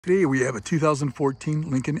Today we have a 2014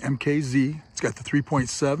 Lincoln MKZ. It's got the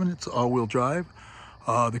 3.7, it's all-wheel drive.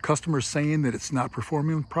 The customer's saying that it's not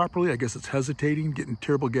performing properly. I guess it's hesitating, getting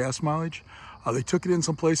terrible gas mileage. They took it in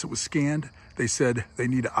someplace, it was scanned. They said they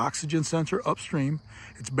need an oxygen sensor upstream.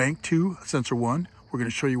 It's bank 2, sensor 1. We're gonna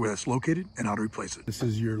show you where that's located and how to replace it. This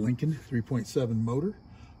is your Lincoln 3.7 motor.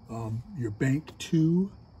 Your bank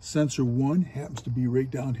 2 sensor 1 happens to be right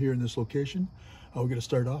down here in this location. We're gonna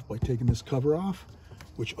start off by taking this cover off,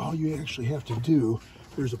 which all you actually have to do,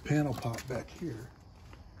 there's a panel pop back here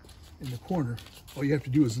in the corner. All you have to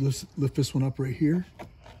do is lift this one up right here,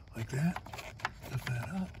 like that. Lift that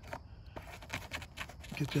up.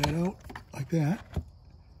 Get that out, like that.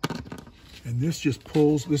 And this just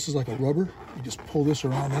pulls, this is like a rubber. You just pull this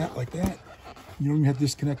around that, like that. You don't even have to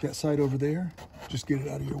disconnect that side over there. Just get it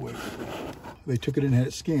out of your way. They took it and had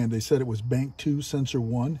it scanned. They said it was bank 2 sensor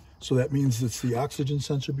 1. So that means it's the oxygen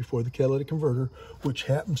sensor before the catalytic converter, which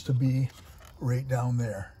happens to be right down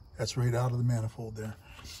there. That's right out of the manifold there.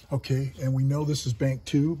 Okay, and we know this is bank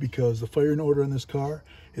 2 because the firing order on this car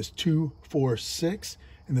is 2, 4, 6,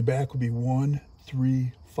 and the back would be 1,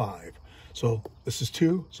 3, 5. So this is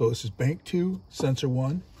 2, so this is bank 2, sensor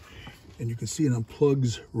 1. And you can see it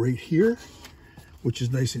unplugs right here, which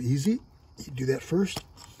is nice and easy. You do that first,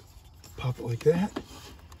 pop it like that.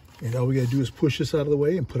 And all we gotta do is push this out of the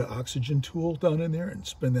way and put an oxygen tool down in there and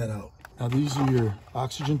spin that out. Now these are your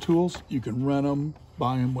oxygen tools. You can rent them,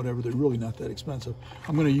 buy them, whatever. They're really not that expensive.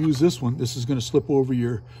 I'm gonna use this one. This is gonna slip over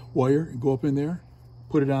your wire and go up in there,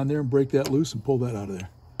 put it on there and break that loose and pull that out of there.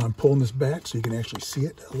 I'm pulling this back so you can actually see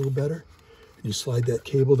it a little better. And you slide that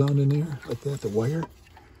cable down in there like that, the wire,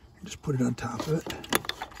 and just put it on top of it.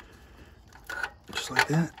 Just like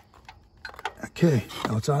that. Okay,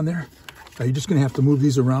 now it's on there. Now you're just gonna have to move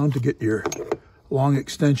these around to get your long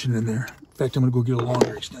extension in there. In fact, I'm gonna go get a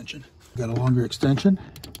longer extension. Got a longer extension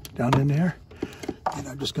down in there. And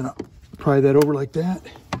I'm just gonna pry that over like that,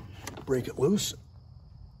 break it loose.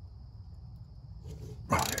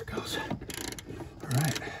 Oh, there it goes. All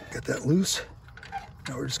right, got that loose.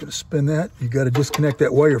 Now we're just gonna spin that. You gotta disconnect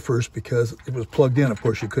that wire first because it was plugged in. Of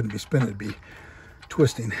course, you couldn't be spinning, it'd be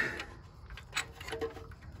twisting.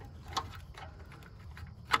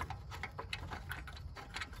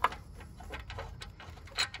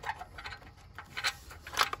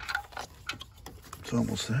 It's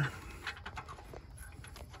almost there.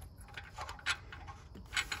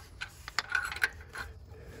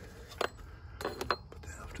 Put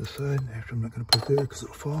that off to the side. After, I'm not going to put it there because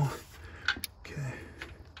it'll fall. Okay.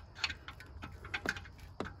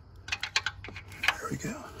 There we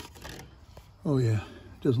go. Oh yeah,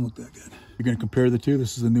 it doesn't look that good. You're going to compare the two.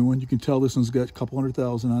 This is the new one. You can tell this one's got a couple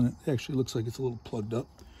 100,000 on it. It actually looks like it's a little plugged up.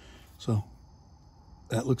 So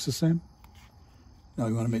that looks the same. Now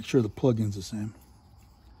you want to make sure the plug-in's the same.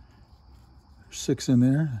 6 in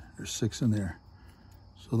there, there's 6 in there.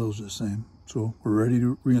 So those are the same. So we're ready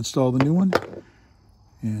to reinstall the new one.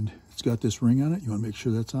 And it's got this ring on it. You want to make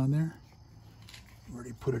sure that's on there.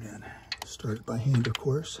 Already put it in. Start it by hand, of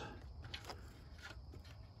course.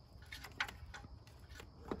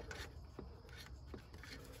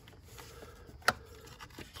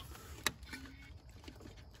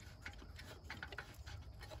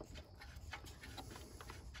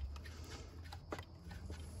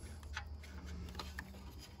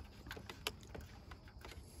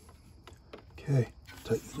 Okay,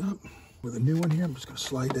 tighten it up. With a new one here, I'm just going to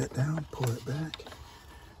slide that down, pull it back,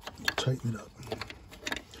 and tighten it up.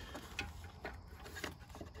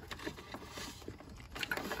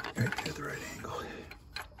 Right at the right angle.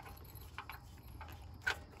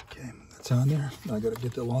 Okay, that's on there. Now I got to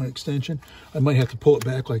get the long extension. I might have to pull it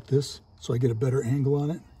back like this so I get a better angle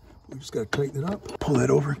on it. We just got to tighten it up. Pull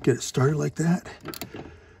that over, get it started like that.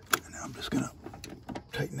 And now I'm just going to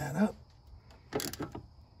tighten that up.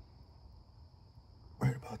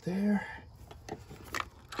 Right about there.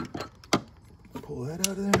 Pull that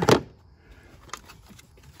out of there.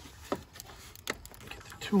 Get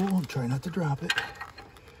the tool and try not to drop it.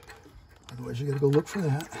 Otherwise you gotta go look for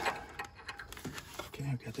that. Okay,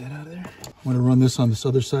 I've got that out of there. I'm gonna run this on this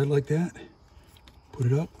other side like that. Put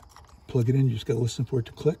it up, plug it in. You just gotta listen for it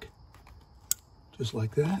to click. Just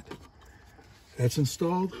like that. That's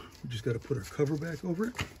installed. We just gotta put our cover back over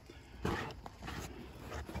it.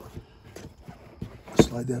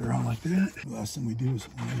 Slide that around like that. The last thing we do is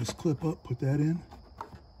line this clip up, put that in,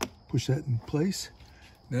 push that in place.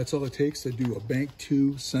 And that's all it takes to do a bank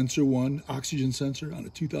 2 sensor 1 oxygen sensor on a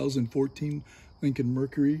 2014 Lincoln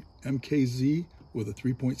Mercury MKZ with a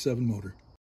 3.7 motor.